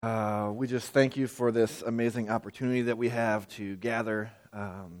We just thank you for this amazing opportunity that we have to gather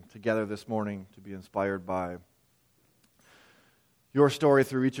together this morning to be inspired by your story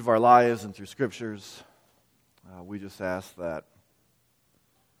through each of our lives and through scriptures. We just ask that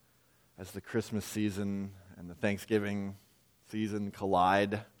as the Christmas season and the Thanksgiving season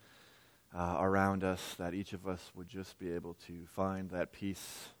collide around us, that each of us would just be able to find that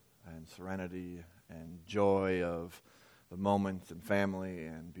peace and serenity and joy of the moment and family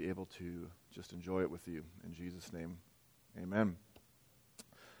and be able to just enjoy it with you. In Jesus' name, amen.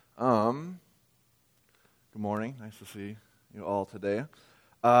 Good morning. Nice to see you all today.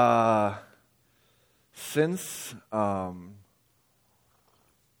 Since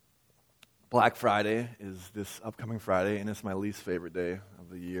Black Friday is this upcoming Friday, and it's my least favorite day of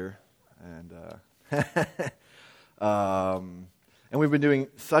the year, and we've been doing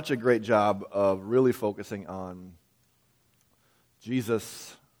such a great job of really focusing on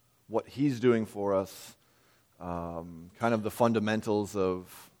Jesus, what he's doing for us, kind of the fundamentals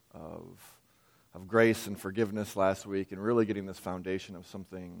of grace and forgiveness last week, and really getting this foundation of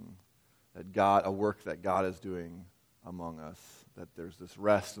something that a work that God is doing among us, that there's this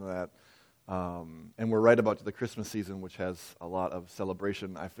rest in that. And we're right about to the Christmas season, which has a lot of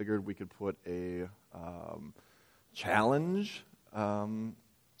celebration. I figured we could put a challenge,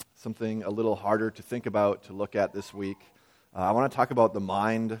 something a little harder to think about, to look at this week. I want to talk about the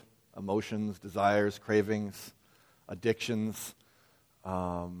mind, emotions, desires, cravings, addictions,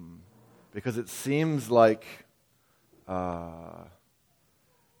 because it seems like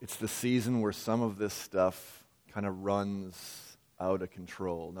it's the season where some of this stuff kind of runs out of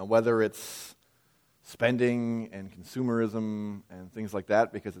control. Now, whether it's spending and consumerism and things like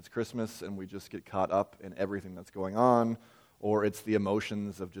that because it's Christmas and we just get caught up in everything that's going on, or it's the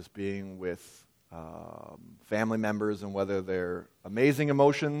emotions of just being with family members, and whether they're amazing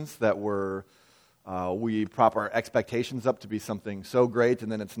emotions that we prop our expectations up to be something so great,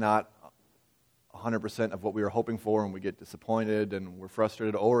 and then it's not 100% of what we were hoping for, and we get disappointed and we're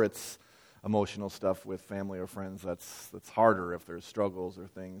frustrated, or it's emotional stuff with family or friends that's harder if there's struggles or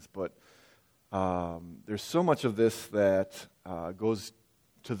things. But there's so much of this that goes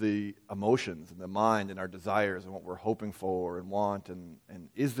to the emotions and the mind and our desires and what we're hoping for and want, and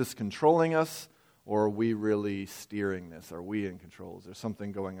is this controlling us, or are we really steering this? Are we in control? Is there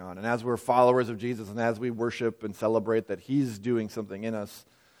something going on? And as we're followers of Jesus, and as we worship and celebrate that he's doing something in us,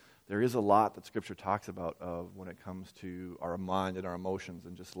 there is a lot that Scripture talks about of when it comes to our mind and our emotions,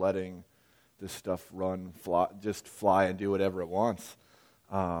 and just letting this stuff fly and do whatever it wants.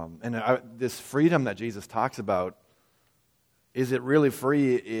 This freedom that Jesus talks about, is it really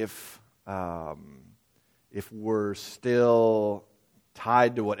free if we're still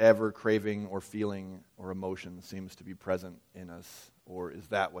tied to whatever craving or feeling or emotion seems to be present in us, or is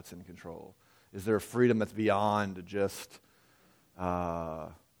that what's in control? Is there a freedom that's beyond just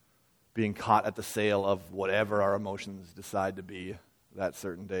being caught at the sail of whatever our emotions decide to be that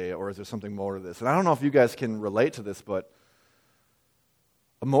certain day, or is there something more to this? And I don't know if you guys can relate to this, but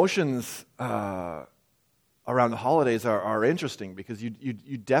emotions around the holidays are interesting, because you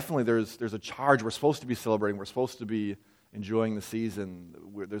definitely, there's a charge. We're supposed to be celebrating. We're supposed to be enjoying the season.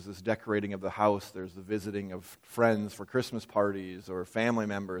 There's this decorating of the house. There's the visiting of friends for Christmas parties or family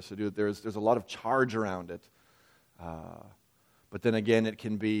members to do it. There's a lot of charge around it. But then again, it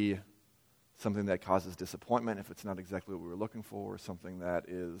can be something that causes disappointment if it's not exactly what we were looking for, or something that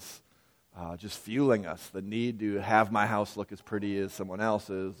is just fueling us. The need to have my house look as pretty as someone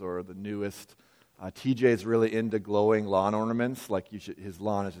else's, or the newest. TJ's really into glowing lawn ornaments. Like his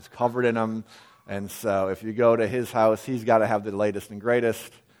lawn is just covered in them. And so if you go to his house, he's got to have the latest and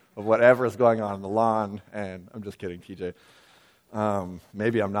greatest of whatever is going on in the lawn. And I'm just kidding, TJ.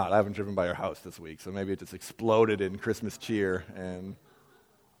 Maybe I'm not. I haven't driven by your house this week, so maybe it just exploded in Christmas cheer.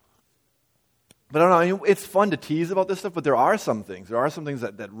 But I don't know, it's fun to tease about this stuff, but there are some things. There are some things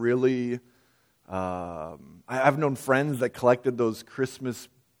that really... I've known friends that collected those Christmas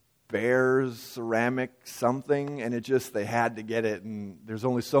bears, ceramic something, and they had to get it, and there's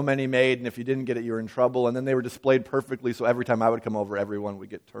only so many made, and if you didn't get it, you were in trouble, and then they were displayed perfectly, so every time I would come over, everyone would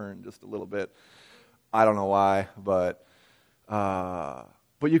get turned just a little bit. I don't know why, but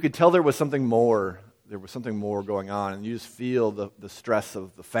you could tell there was something more. There was something more going on, and you just feel the stress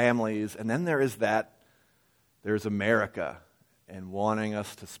of the families, and then there's America, and wanting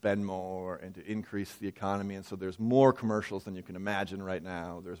us to spend more and to increase the economy. And so there's more commercials than you can imagine right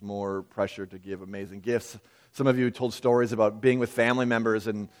now. There's more pressure to give amazing gifts. Some of you told stories about being with family members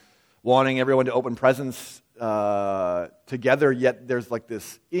and wanting everyone to open presents together, yet there's like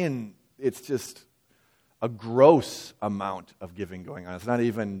this it's just a gross amount of giving going on. It's not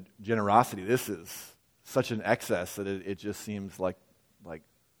even generosity. This is such an excess that it just seems like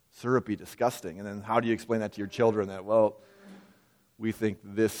syrupy, disgusting. And then how do you explain that to your children that, well, we think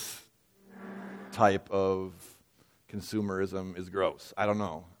this type of consumerism is gross? I don't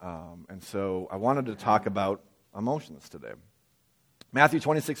know. And so I wanted to talk about emotions today. Matthew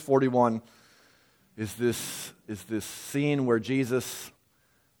 26:41 is this scene where Jesus,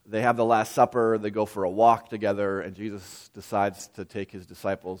 they have the Last Supper, they go for a walk together, and Jesus decides to take his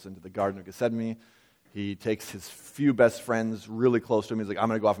disciples into the Garden of Gethsemane. He takes his few best friends really close to him. He's like, I'm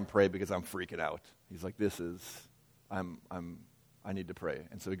going to go off and pray because I'm freaking out. He's like, I need to pray.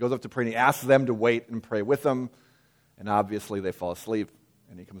 And so he goes up to pray, and he asks them to wait and pray with him. And obviously they fall asleep.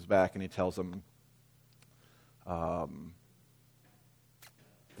 And he comes back and he tells them, the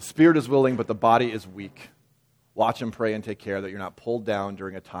spirit is willing, but the body is weak. Watch and pray and take care that you're not pulled down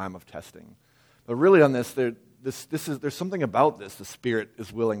during a time of testing. But really on this, there's something about this. The spirit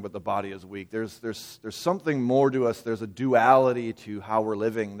is willing, but the body is weak. There's something more to us. There's a duality to how we're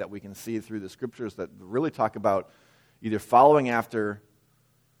living that we can see through the scriptures that really talk about either following after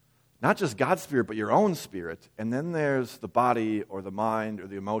not just God's spirit, but your own spirit. And then there's the body or the mind or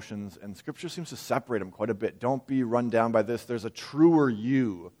the emotions, and Scripture seems to separate them quite a bit. Don't be run down by this. There's a truer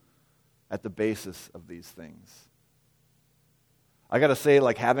you at the basis of these things. I got to say,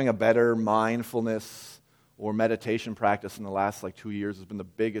 having a better mindfulness or meditation practice in the last 2 years has been the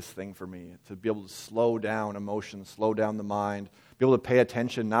biggest thing for me, to be able to slow down emotions, slow down the mind, be able to pay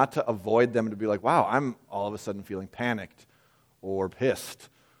attention, not to avoid them, to be like, wow, I'm all of a sudden feeling panicked or pissed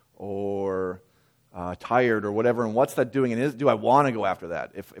or tired or whatever, and what's that doing? And do I want to go after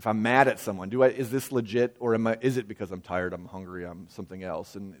that? If I'm mad at someone, is this legit, or is it because I'm tired, I'm hungry, I'm something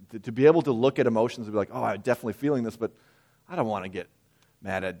else? And to be able to look at emotions and be like, oh, I'm definitely feeling this, but I don't want to get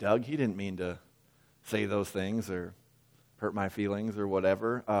mad at Doug. He didn't mean to say those things or hurt my feelings or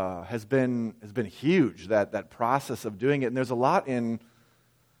whatever, has been huge, that process of doing it. And there's a lot in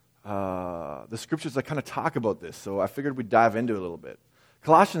the scriptures that kind of talk about this, so I figured we'd dive into it a little bit.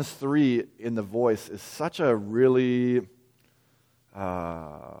 Colossians 3 in the Voice is such a really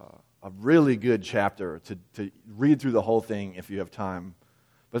good chapter to read through the whole thing if you have time.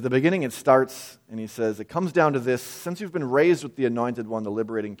 But at the beginning it starts, and he says, it comes down to this: since you've been raised with the Anointed One, the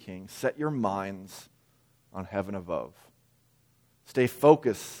liberating King, set your minds on heaven above. Stay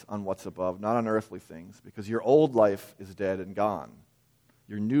focused on what's above, not on earthly things, because your old life is dead and gone.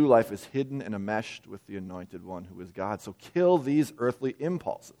 Your new life is hidden and enmeshed with the Anointed One who is God. So kill these earthly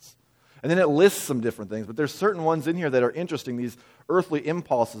impulses. And then it lists some different things, but there's certain ones in here that are interesting. These earthly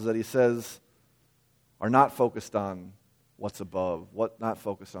impulses that he says are not focused on what's above, not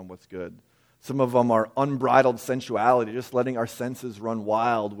focused on what's good. Some of them are unbridled sensuality, just letting our senses run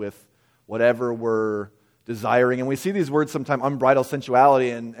wild with whatever we're desiring. And we see these words sometimes, unbridled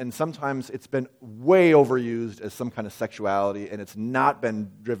sensuality, and sometimes it's been way overused as some kind of sexuality, and it's not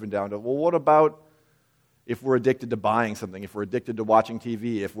been driven down to, well, what about if we're addicted to buying something, if we're addicted to watching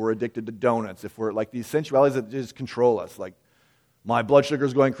TV, if we're addicted to donuts, if we're these sensualities that just control us, my blood sugar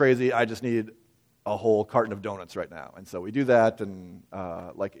is going crazy, I just need a whole carton of donuts right now. And so we do that, and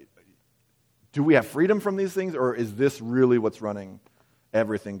do we have freedom from these things, or is this really what's running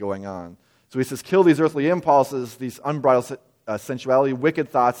everything going on? So he says, kill these earthly impulses, these unbridled sensuality, wicked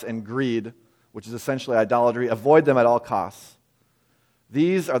thoughts, and greed, which is essentially idolatry. Avoid them at all costs.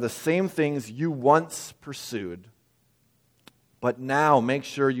 These are the same things you once pursued, but now make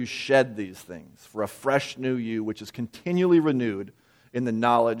sure you shed these things for a fresh new you, which is continually renewed in the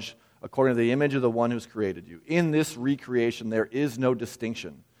knowledge according to the image of the one who's created you. In this recreation, there is no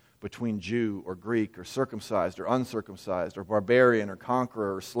distinction between Jew or Greek or circumcised or uncircumcised or barbarian or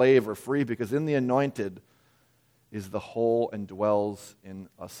conqueror or slave or free, because in the Anointed is the whole and dwells in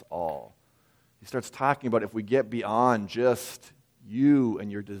us all. He starts talking about if we get beyond just you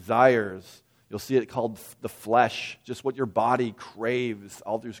and your desires, you'll see it called the flesh, just what your body craves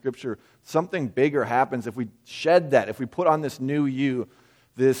all through Scripture. Something bigger happens if we shed that, if we put on this new you,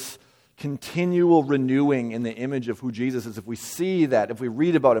 this continual renewing in the image of who Jesus is. If we see that, if we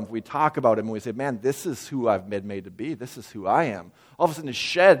read about him, if we talk about him, and we say, man, this is who I've been made to be, this is who I am, all of a sudden it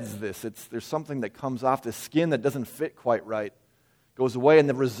sheds this. There's something that comes off the skin that doesn't fit quite right, goes away, and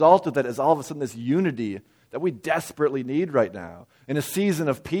the result of that is all of a sudden this unity that we desperately need right now. In a season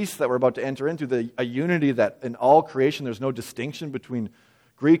of peace that we're about to enter into, a unity that in all creation there's no distinction between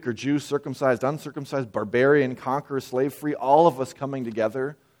Greek or Jew, circumcised, uncircumcised, barbarian, conqueror, slave free, all of us coming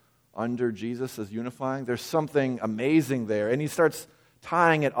together under Jesus as unifying. There's something amazing there. And he starts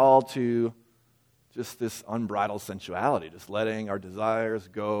tying it all to just this unbridled sensuality, just letting our desires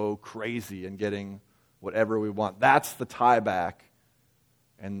go crazy and getting whatever we want. That's the tie back.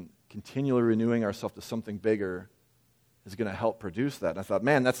 And continually renewing ourselves to something bigger is going to help produce that. And I thought,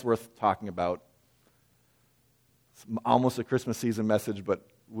 man, that's worth talking about. It's almost a Christmas season message, but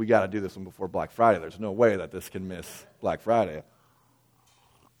we got to do this one before Black Friday. There's no way that this can miss Black Friday.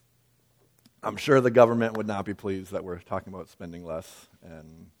 I'm sure the government would not be pleased that we're talking about spending less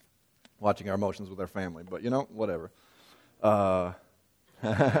and watching our emotions with our family, but whatever.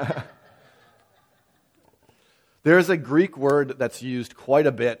 There's a Greek word that's used quite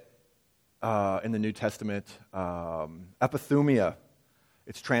a bit in the New Testament, epithumia.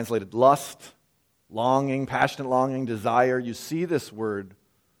 It's translated lust, longing, passionate longing, desire. You see this word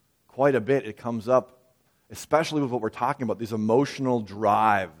quite a bit. It comes up, especially with what we're talking about, these emotional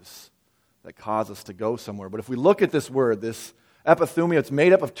drives that cause us to go somewhere. But if we look at this word, this epithumia, it's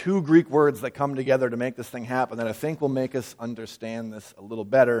made up of two Greek words that come together to make this thing happen that I think will make us understand this a little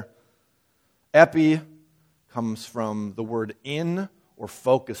better. Epi comes from the word in or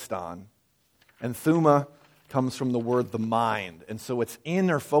focused on, and thuma comes from the word the mind. And so it's in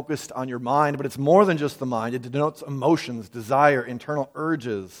or focused on your mind, but it's more than just the mind. It denotes emotions, desire, internal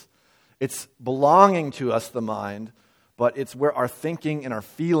urges. It's belonging to us, the mind, but it's where our thinking and our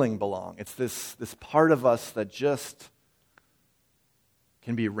feeling belong. It's this part of us that just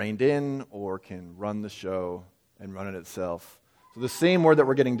can be reined in or can run the show and run it itself. So the same word that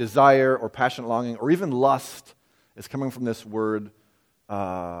we're getting, desire or passionate longing or even lust, is coming from this word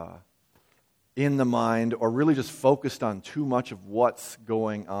in the mind, or really just focused on too much of what's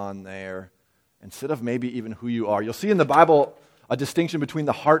going on there instead of maybe even who you are. You'll see in the Bible a distinction between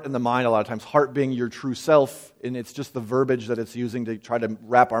the heart and the mind a lot of times. Heart being your true self, and it's just the verbiage that it's using to try to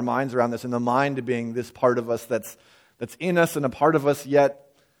wrap our minds around this, and the mind being this part of us that's in us and a part of us, yet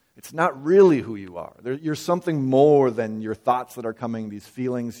it's not really who you are. You're something more than your thoughts that are coming, these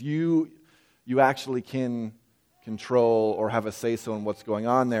feelings. You actually can control or have a say-so in what's going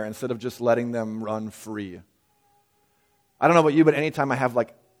on there instead of just letting them run free. I don't know about you, but anytime I have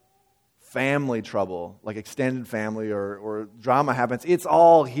family trouble, like extended family or drama happens, it's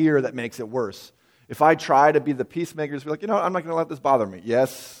all here that makes it worse. If I try to be the peacemaker, just be like, I'm not going to let this bother me.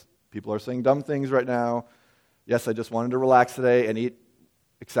 Yes, people are saying dumb things right now. Yes, I just wanted to relax today and eat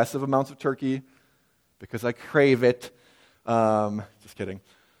excessive amounts of turkey because I crave it. Just kidding.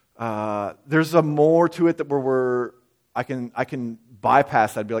 There's a more to it that where I can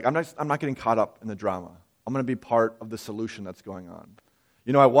bypass that. I'd be like, I'm not getting caught up in the drama. I'm going to be part of the solution that's going on.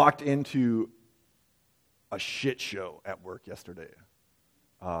 I walked into a shit show at work yesterday.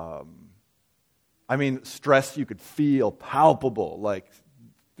 Stress you could feel palpable. Like,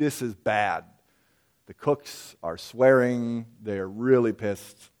 this is bad. The cooks are swearing. They're really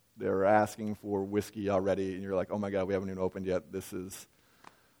pissed. They're asking for whiskey already. And you're like, oh my God, we haven't even opened yet. This is,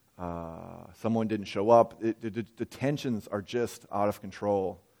 someone didn't show up. The tensions are just out of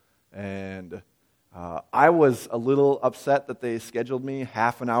control. And I was a little upset that they scheduled me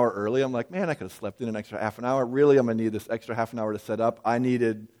half an hour early. I'm like, man, I could have slept in an extra half an hour. Really, I'm going to need this extra half an hour to set up. I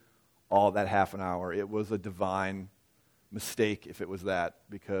needed all that half an hour. It was a divine mistake if it was that,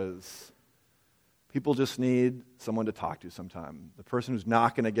 because people just need someone to talk to sometime. The person who's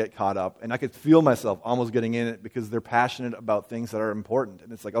not going to get caught up. And I could feel myself almost getting in it because they're passionate about things that are important.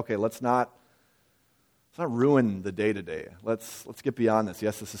 And it's like, okay, let's not ruin the day-to-day. Let's get beyond this.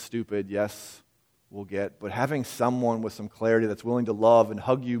 Yes, this is stupid. Yes, we'll get. But having someone with some clarity that's willing to love and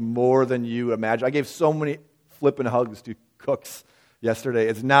hug you more than you imagine. I gave so many flipping hugs to cooks yesterday.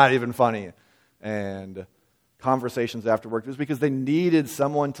 It's not even funny. And conversations after work, was because they needed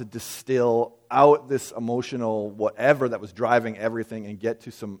someone to distill out this emotional whatever that was driving everything and get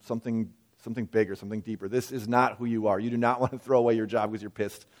to something bigger, something deeper. This is not who you are. You do not want to throw away your job because you're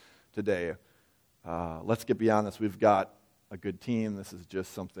pissed today. Let's get beyond this. We've got a good team. This is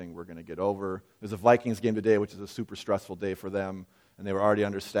just something we're going to get over. There's a Vikings game today, which is a super stressful day for them, and they were already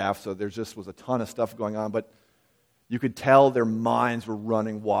understaffed, so there just was a ton of stuff going on, but you could tell their minds were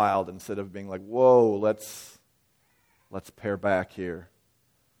running wild instead of being like, whoa, let's pare back here.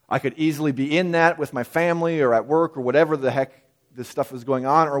 I could easily be in that with my family or at work or whatever the heck this stuff is going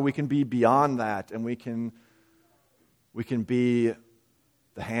on, or we can be beyond that, and we can be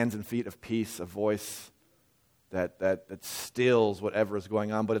the hands and feet of peace, a voice that stills whatever is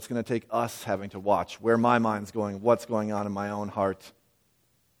going on, but it's going to take us having to watch where my mind's going, what's going on in my own heart.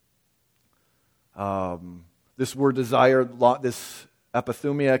 This word desire, this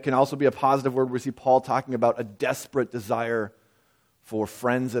epithumia, can also be a positive word. We see Paul talking about a desperate desire for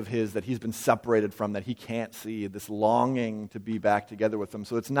friends of his that he's been separated from, that he can't see, this longing to be back together with them.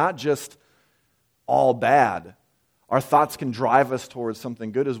 So it's not just all bad. Our thoughts can drive us towards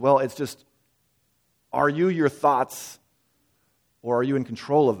something good as well. It's just Are you your thoughts, or are you in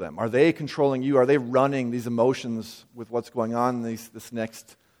control of them? Are they controlling you? Are they running these emotions with what's going on this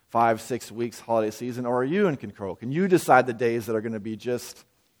next 5-6 weeks holiday season, or are you in control? Can you decide the days that are going to be just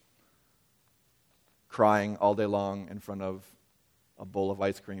crying all day long in front of a bowl of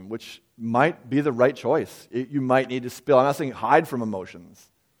ice cream, which might be the right choice. You might need to spill. I'm not saying hide from emotions.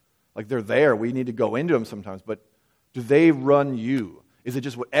 Like, they're there. We need to go into them sometimes. But do they run you? Is it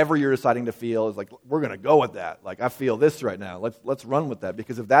just whatever you're deciding to feel is like, we're going to go with that. Like, I feel this right now. Let's run with that.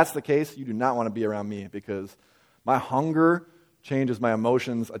 Because if that's the case, you do not want to be around me, because my hunger changes my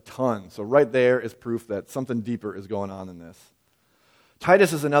emotions a ton. So right there is proof that something deeper is going on in this.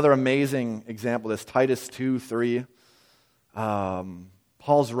 Titus is another amazing example of this. Titus 2:3.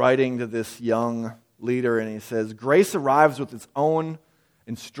 Paul's writing to this young leader, and he says, grace arrives with its own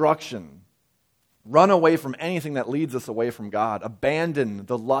instruction. Run away from anything that leads us away from God. Abandon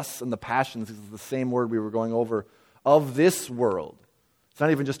the lusts and the passions. This is the same word we were going over, of this world. It's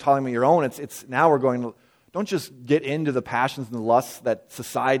not even just telling me your own. It's now we're going, don't just get into the passions and the lusts that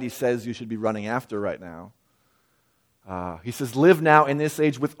society says you should be running after right now. He says, live now in this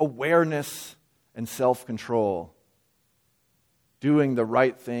age with awareness and self-control. Doing the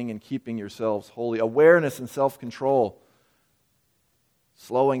right thing and keeping yourselves holy. Awareness and self-control.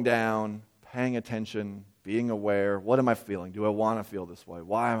 Slowing down, paying attention, being aware. What am I feeling? Do I want to feel this way?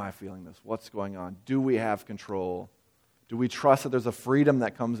 Why am I feeling this? What's going on? Do we have control? Do we trust that there's a freedom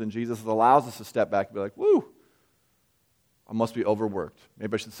that comes in Jesus that allows us to step back and be like, woo, I must be overworked.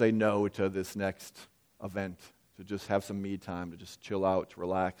 Maybe I should say no to this next event, to just have some me time, to just chill out, to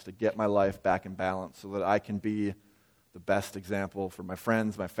relax, to get my life back in balance so that I can be the best example for my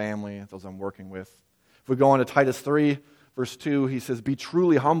friends, my family, those I'm working with. If we go on to Titus 3, verse 2, he says, be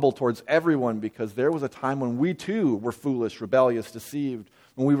truly humble towards everyone, because there was a time when we too were foolish, rebellious, deceived,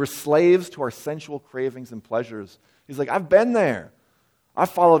 when we were slaves to our sensual cravings and pleasures. He's like, I've been there. I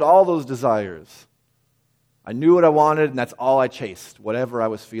followed all those desires. I knew what I wanted, and that's all I chased, whatever I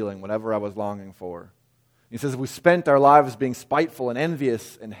was feeling, whatever I was longing for. He says, we spent our lives being spiteful and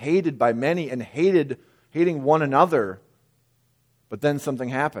envious and hated by many and hating one another, but then something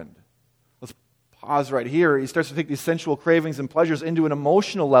happened. Let's pause right here. He starts to take these sensual cravings and pleasures into an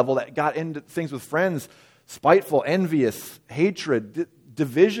emotional level that got into things with friends, spiteful, envious, hatred,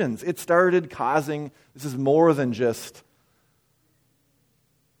 divisions. It started causing, this is more than just,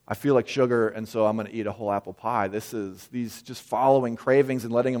 I feel like sugar, and so I'm going to eat a whole apple pie. This is these just following cravings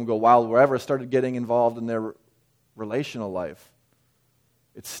and letting them go wild wherever started getting involved in their relational life.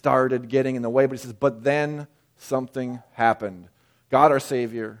 It started getting in the way, but he says, but then something happened. God, our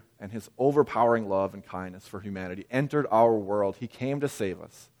Savior, and his overpowering love and kindness for humanity entered our world. He came to save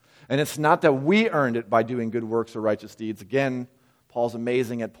us. And it's not that we earned it by doing good works or righteous deeds. Again, Paul's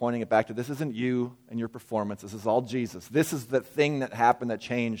amazing at pointing it back to this isn't you and your performance. This is all Jesus. This is the thing that happened that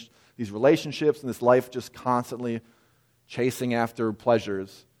changed these relationships and this life just constantly chasing after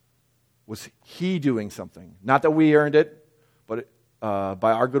pleasures. Was he doing something? Not that we earned it, but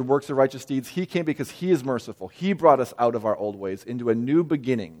by our good works or righteous deeds. He came because he is merciful. He brought us out of our old ways into a new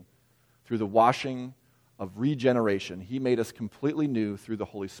beginning through the washing of regeneration. He made us completely new through the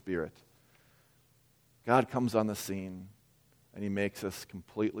Holy Spirit. God comes on the scene and he makes us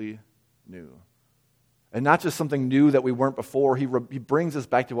completely new. And not just something new that we weren't before. He brings us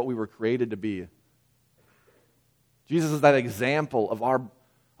back to what we were created to be. Jesus is that example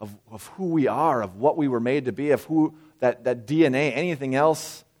of who we are, of what we were made to be, of who that DNA, anything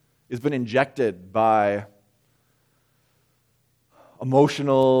else, has been injected by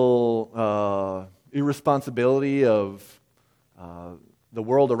emotional irresponsibility of the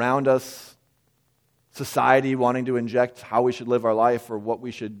world around us, society wanting to inject how we should live our life or what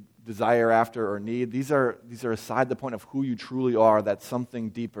we should desire after or need. These are aside the point of who you truly are. That's something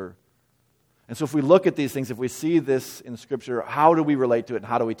deeper. And so if we look at these things, if we see this in Scripture, how do we relate to it and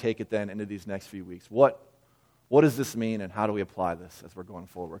how do we take it then into these next few weeks? What does this mean and how do we apply this as we're going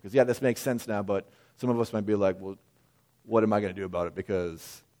forward? Because this makes sense now, but some of us might be like, well, what am I going to do about it?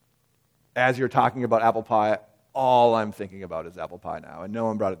 Because as you're talking about apple pie, all I'm thinking about is apple pie now. And no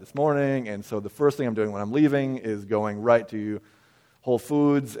one brought it this morning, and so the first thing I'm doing when I'm leaving is going right to Whole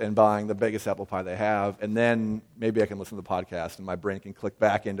Foods and buying the biggest apple pie they have, and then maybe I can listen to the podcast and my brain can click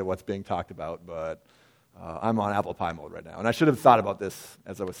back into what's being talked about, but I'm on apple pie mode right now. And I should have thought about this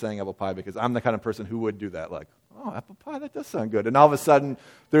as I was saying apple pie, because I'm the kind of person who would do that, like, oh, apple pie, that does sound good. And all of a sudden,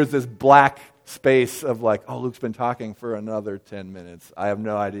 there's this black space of like, oh, Luke's been talking for another 10 minutes. I have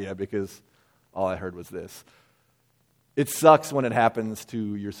no idea because all I heard was this. It sucks when it happens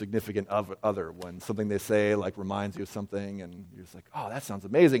to your significant other, when something they say like reminds you of something and you're just like, oh, that sounds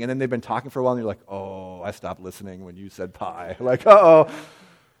amazing. And then they've been talking for a while and you're like, oh, I stopped listening when you said pie. Like, uh-oh.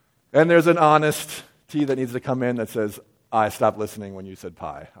 And there's an honesty that needs to come in that says, I stopped listening when you said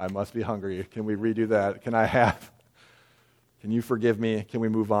pie. I must be hungry. Can we redo that? Can you forgive me? Can we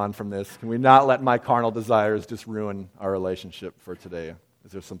move on from this? Can we not let my carnal desires just ruin our relationship for today?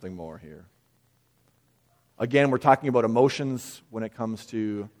 Is there something more here? Again, we're talking about emotions when it comes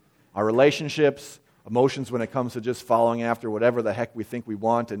to our relationships, emotions when it comes to just following after whatever the heck we think we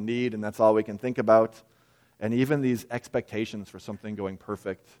want and need, and that's all we can think about, and even these expectations for something going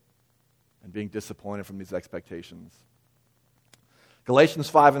perfect and being disappointed from these expectations.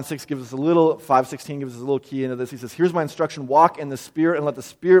 Galatians 5:16 gives us a little key into this. He says, here's my instruction, walk in the Spirit and let the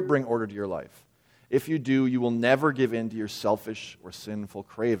Spirit bring order to your life. If you do, you will never give in to your selfish or sinful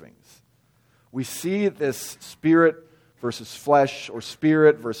cravings. We see this spirit versus flesh or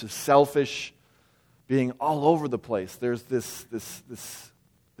spirit versus selfish being all over the place. There's this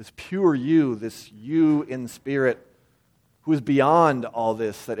pure you, this you in spirit who is beyond all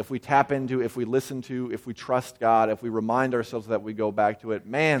this, that if we tap into, if we listen to, if we trust God, if we remind ourselves that we go back to it,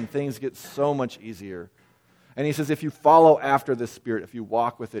 man, things get so much easier. And he says if you follow after this spirit, if you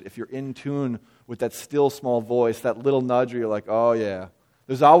walk with it, if you're in tune with that still small voice, that little nudge where you're like, oh yeah.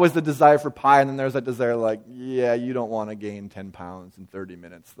 There's always the desire for pie, and then there's that desire like, yeah, you don't want to gain 10 pounds in 30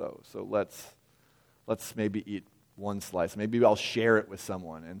 minutes, though. So let's maybe eat one slice. Maybe I'll share it with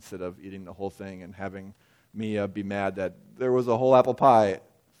someone instead of eating the whole thing and having Mia be mad that there was a whole apple pie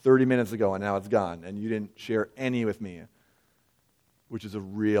 30 minutes ago and now it's gone, and you didn't share any with me, which is a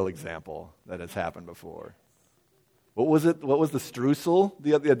real example that has happened before. What was it? What was the streusel?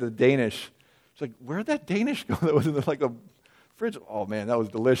 The Danish. It's like, where'd that Danish go? That was in like a fridge. Oh man, that was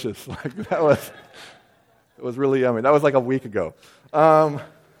delicious. Like it was really yummy. That was like a week ago.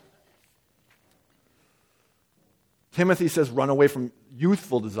 Timothy says, run away from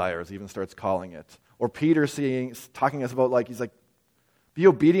youthful desires, even starts calling it. Or Peter talking to us about he's like, be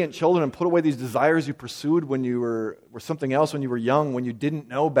obedient children and put away these desires you pursued when you were something else when you were young, when you didn't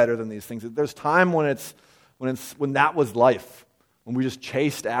know better than these things. There's time when that was life, when we just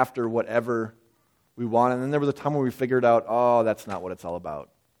chased after whatever we want. And then there was a time when we figured out, oh, that's not what it's all about.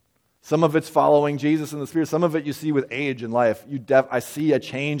 Some of it's following Jesus in the Spirit. Some of it you see with age in life. I see a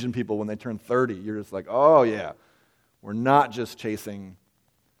change in people when they turn 30. You're just like, oh yeah, we're not just chasing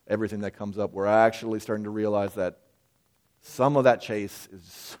everything that comes up. We're actually starting to realize that some of that chase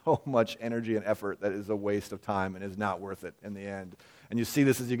is so much energy and effort that is a waste of time and is not worth it in the end. And you see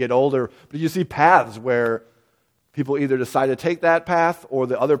this as you get older, but you see paths where people either decide to take that path or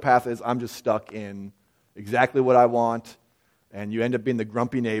the other path is I'm just stuck in exactly what I want, and you end up being the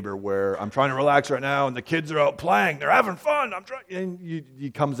grumpy neighbor where I'm trying to relax right now and the kids are out playing, they're having fun, and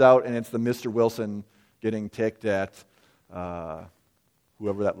he comes out and it's the Mr. Wilson getting ticked at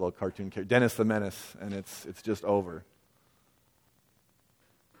whoever that little cartoon character, Dennis the Menace, and it's just over.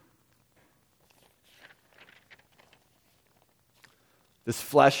 This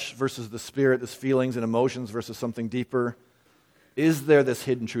flesh versus the spirit, this feelings and emotions versus something deeper. Is there this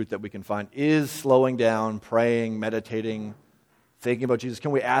hidden truth that we can find? Is slowing down, praying, meditating, thinking about Jesus,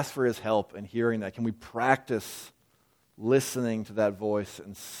 can we ask for his help in hearing that? Can we practice listening to that voice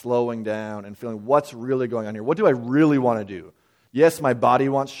and slowing down and feeling what's really going on here? What do I really want to do? Yes, my body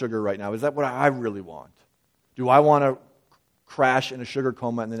wants sugar right now. Is that what I really want? Do I want to crash in a sugar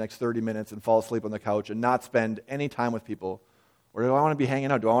coma in the next 30 minutes and fall asleep on the couch and not spend any time with people? Or do I want to be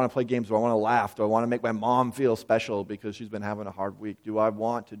hanging out? Do I want to play games? Do I want to laugh? Do I want to make my mom feel special because she's been having a hard week? What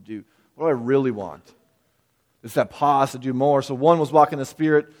do I really want? It's that pause to do more. So 1 was walk in the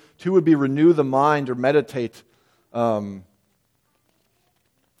Spirit. 2 would be renew the mind or meditate. Romans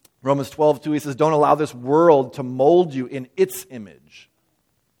 12:2, he says, don't allow this world to mold you in its image.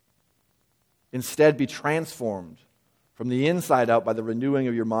 Instead, be transformed from the inside out by the renewing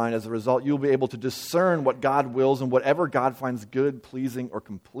of your mind. As a result, you'll be able to discern what God wills and whatever God finds good, pleasing, or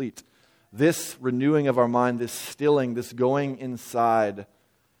complete. This renewing of our mind, this stilling, this going inside,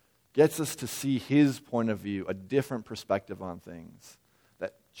 gets us to see his point of view, a different perspective on things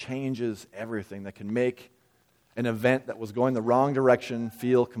that changes everything, that can make an event that was going the wrong direction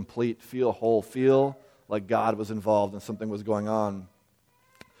feel complete, feel whole, feel like God was involved and something was going on.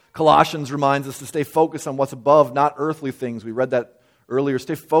 Colossians reminds us to stay focused on what's above, not earthly things. We read that earlier.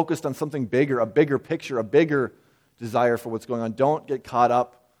 Stay focused on something bigger, a bigger picture, a bigger desire for what's going on. Don't get caught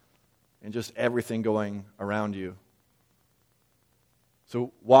up in just everything going around you.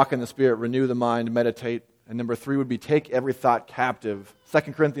 So walk in the Spirit, renew the mind, meditate. And number 3 would be take every thought captive.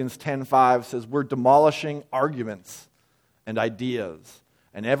 2 Corinthians 10:5 says we're demolishing arguments and ideas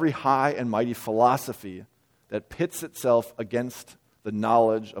and every high and mighty philosophy that pits itself against the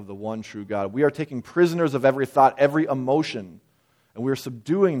knowledge of the one true God. We are taking prisoners of every thought, every emotion, and we are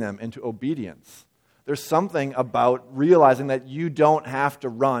subduing them into obedience. There's something about realizing that you don't have to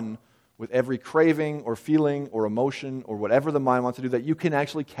run with every craving or feeling or emotion or whatever the mind wants to do, that you can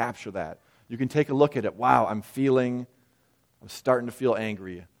actually capture that. You can take a look at it. Wow, I'm starting to feel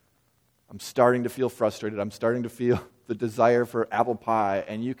angry. I'm starting to feel frustrated. I'm starting to feel the desire for apple pie.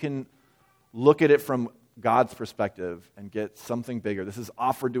 And you can look at it from God's perspective and get something bigger. This is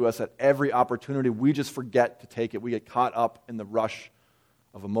offered to us at every opportunity. We just forget to take it. We get caught up in the rush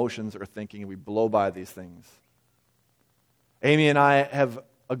of emotions or thinking, and we blow by these things. Amy and I have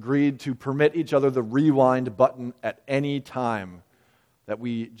agreed to permit each other the rewind button at any time, that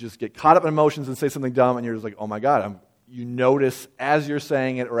we just get caught up in emotions and say something dumb, and you're just like, oh my God, you notice as you're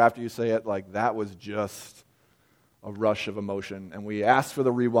saying it or after you say it, like that was just a rush of emotion. And we ask for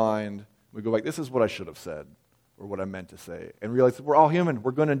the rewind. We go back, this is what I should have said or what I meant to say. And realize that we're all human.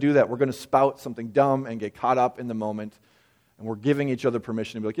 We're going to do that. We're going to spout something dumb and get caught up in the moment. And we're giving each other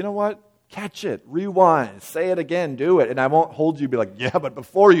permission to be like, you know what? Catch it. Rewind. Say it again. Do it. And I won't hold you be like, yeah, but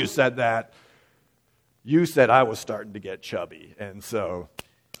before you said that, you said I was starting to get chubby. And so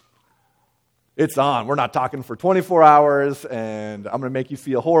it's on. We're not talking for 24 hours, and I'm going to make you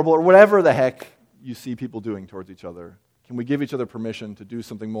feel horrible, or whatever the heck you see people doing towards each other. Can we give each other permission to do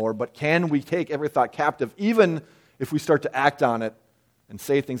something more? But can we take every thought captive, even if we start to act on it and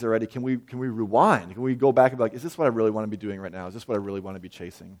say things already? Can we rewind? Can we go back and be like, is this what I really want to be doing right now? Is this what I really want to be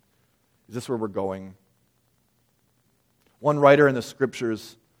chasing? Is this where we're going? One writer in the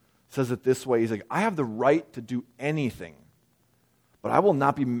scriptures says it this way. He's like, I have the right to do anything, but I will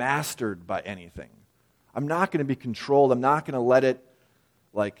not be mastered by anything. I'm not going to be controlled. I'm not going to let it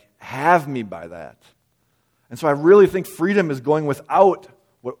have me by that. And so I really think freedom is going without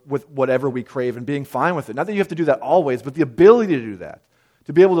with whatever we crave and being fine with it. Not that you have to do that always, but the ability to do that.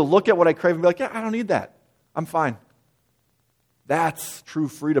 To be able to look at what I crave and be like, yeah, I don't need that. I'm fine. That's true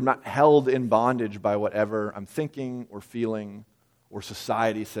freedom, not held in bondage by whatever I'm thinking or feeling or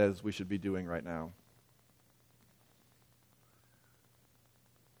society says we should be doing right now.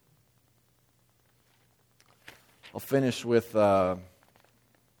 I'll finish with, I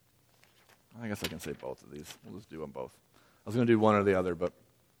guess I can say both of these. We'll just do them both. I was going to do one or the other, but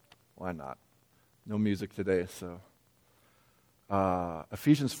why not? No music today, so.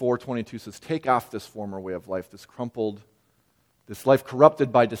 Ephesians 4:22 says, take off this former way of life, this life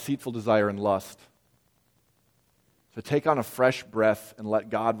corrupted by deceitful desire and lust. So take on a fresh breath and let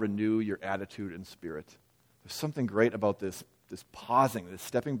God renew your attitude and spirit. There's something great about this pausing, this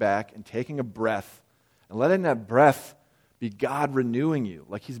stepping back and taking a breath and letting that breath be God renewing you,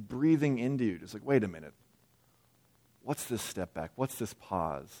 like He's breathing into you. It's like, wait a minute. What's this step back? What's this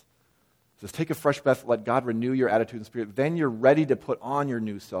pause? It says, take a fresh breath, let God renew your attitude and spirit. Then you're ready to put on your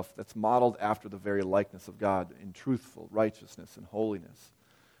new self that's modeled after the very likeness of God in truthful righteousness and holiness.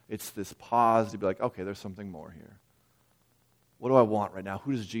 It's this pause to be like, okay, there's something more here. What do I want right now?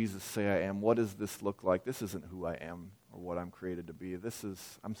 Who does Jesus say I am? What does this look like? This isn't who I am or what I'm created to be.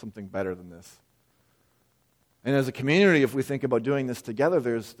 I'm something better than this. And as a community, if we think about doing this together,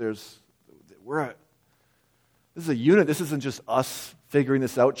 this is a unit. This isn't just us figuring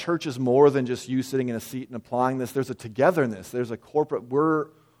this out. Church is more than just you sitting in a seat and applying this. There's a togetherness. There's a corporate,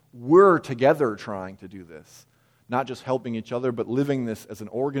 we're together trying to do this. Not just helping each other, but living this as an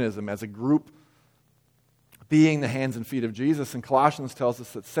organism, as a group, being the hands and feet of Jesus. And Colossians tells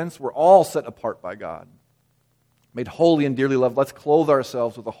us that since we're all set apart by God, made holy and dearly loved, let's clothe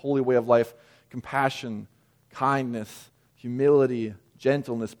ourselves with a holy way of life, compassion, kindness, humility,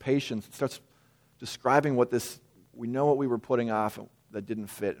 gentleness, patience. It starts describing we know what we were putting off that didn't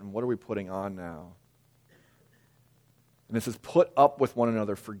fit, and what are we putting on now? And it says, put up with one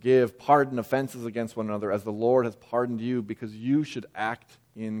another, forgive, pardon offenses against one another, as the Lord has pardoned you, because you should act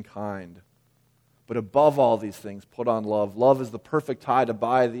in kind. But above all these things, put on love. Love is the perfect tie to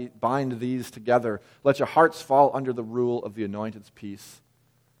bind these together. Let your hearts fall under the rule of the Anointed's peace,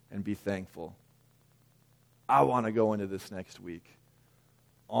 and be thankful. I want to go into this next week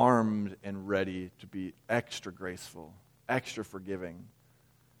armed and ready to be extra graceful, extra forgiving,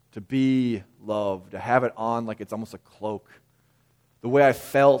 to be loved, to have it on like it's almost a cloak. The way I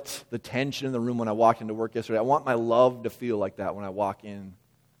felt the tension in the room when I walked into work yesterday, I want my love to feel like that when I walk in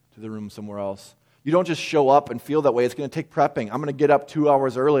to the room somewhere else. You don't just show up and feel that way. It's going to take prepping. I'm going to get up 2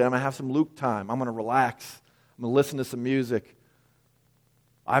 hours early. I'm going to have some Luke time. I'm going to relax. I'm going to listen to some music.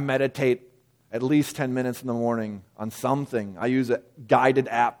 I meditate at least 10 minutes in the morning on something. I use a guided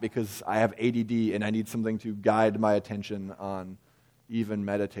app because I have ADD and I need something to guide my attention on even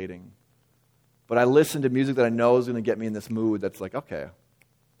meditating. But I listen to music that I know is going to get me in this mood that's like, okay,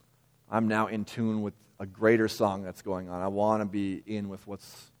 I'm now in tune with a greater song that's going on. I want to be in with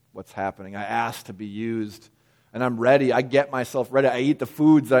what's happening. I ask to be used, and I'm ready. I get myself ready. I eat the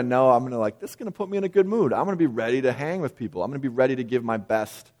foods that I know I'm going to like, this is going to put me in a good mood. I'm going to be ready to hang with people. I'm going to be ready to give my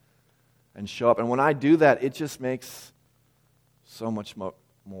best and show up. And when I do that, it just makes so much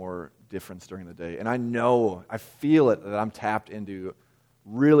more difference during the day. And I feel it, that I'm tapped into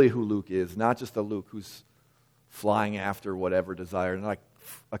really who Luke is, not just the Luke who's flying after whatever desire, not like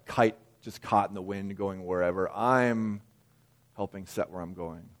a kite just caught in the wind going wherever. I'm helping set where I'm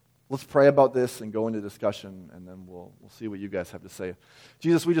going. Let's pray about this and go into discussion, and then we'll see what you guys have to say.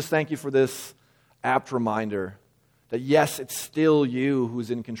 Jesus, we just thank you for this apt reminder that yes, it's still you who's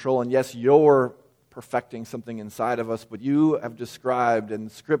in control, and yes, you're perfecting something inside of us, but you have described,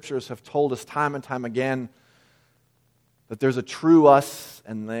 and scriptures have told us time and time again, that there's a true us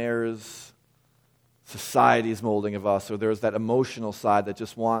and there's society's molding of us, or there's that emotional side that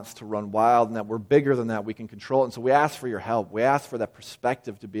just wants to run wild, and that we're bigger than that, we can control it. And so we ask for your help. We ask for that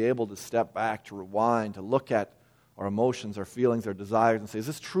perspective to be able to step back, to rewind, to look at our emotions, our feelings, our desires, and say, is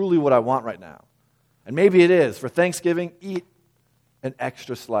this truly what I want right now? And maybe it is. For Thanksgiving, eat an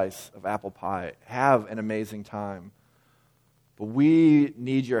extra slice of apple pie. Have an amazing time. But we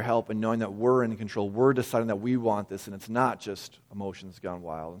need your help in knowing that we're in control. We're deciding that we want this, and it's not just emotions gone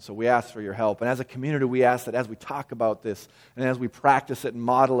wild. And so we ask for your help. And as a community, we ask that as we talk about this, and as we practice it and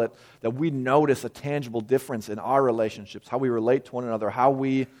model it, that we notice a tangible difference in our relationships, how we relate to one another, how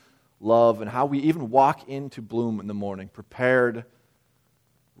we love, and how we even walk into Bloom in the morning, prepared,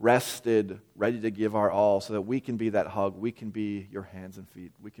 rested, ready to give our all, so that we can be that hug, we can be your hands and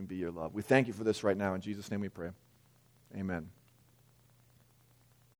feet, we can be your love. We thank you for this right now. In Jesus' name we pray. Amen.